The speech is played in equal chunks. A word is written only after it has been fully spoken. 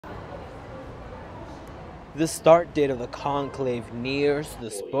The start date of the conclave nears. The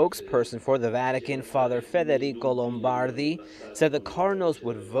spokesperson for the Vatican, Father Federico Lombardi, said the cardinals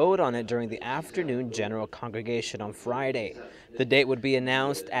would vote on it during the afternoon general congregation on Friday. The date would be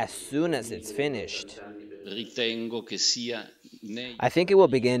announced as soon as it's finished. I think it will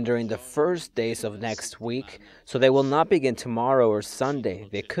begin during the first days of next week, so they will not begin tomorrow or Sunday.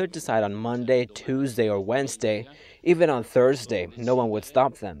 They could decide on Monday, Tuesday, or Wednesday. Even on Thursday, no one would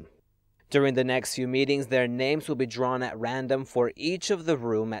stop them. During the next few meetings, their names will be drawn at random for each of the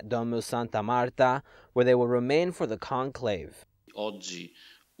room at Domus Santa Marta, where they will remain for the conclave.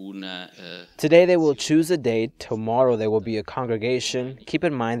 Today they will choose a date, tomorrow there will be a congregation. Keep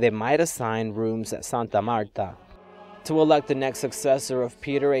in mind they might assign rooms at Santa Marta. To elect the next successor of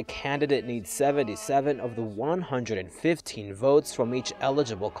Peter, a candidate needs 77 of the 115 votes from each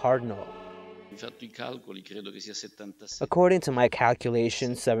eligible cardinal. According to my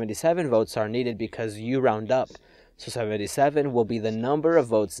calculations, 77 votes are needed because you round up, so 77 will be the number of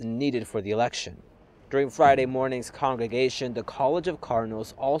votes needed for the election. During Friday morning's congregation, the College of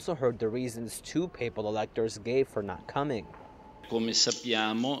Cardinals also heard the reasons two papal electors gave for not coming.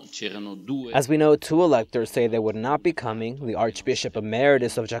 As we know, two electors say they would not be coming, the Archbishop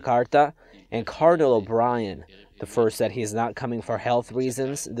Emeritus of Jakarta and Cardinal O'Brien. The first said he is not coming for health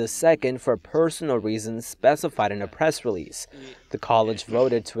reasons, the second for personal reasons specified in a press release. The college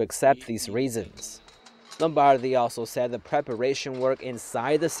voted to accept these reasons. Lombardi also said the preparation work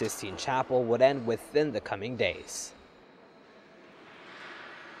inside the Sistine Chapel would end within the coming days.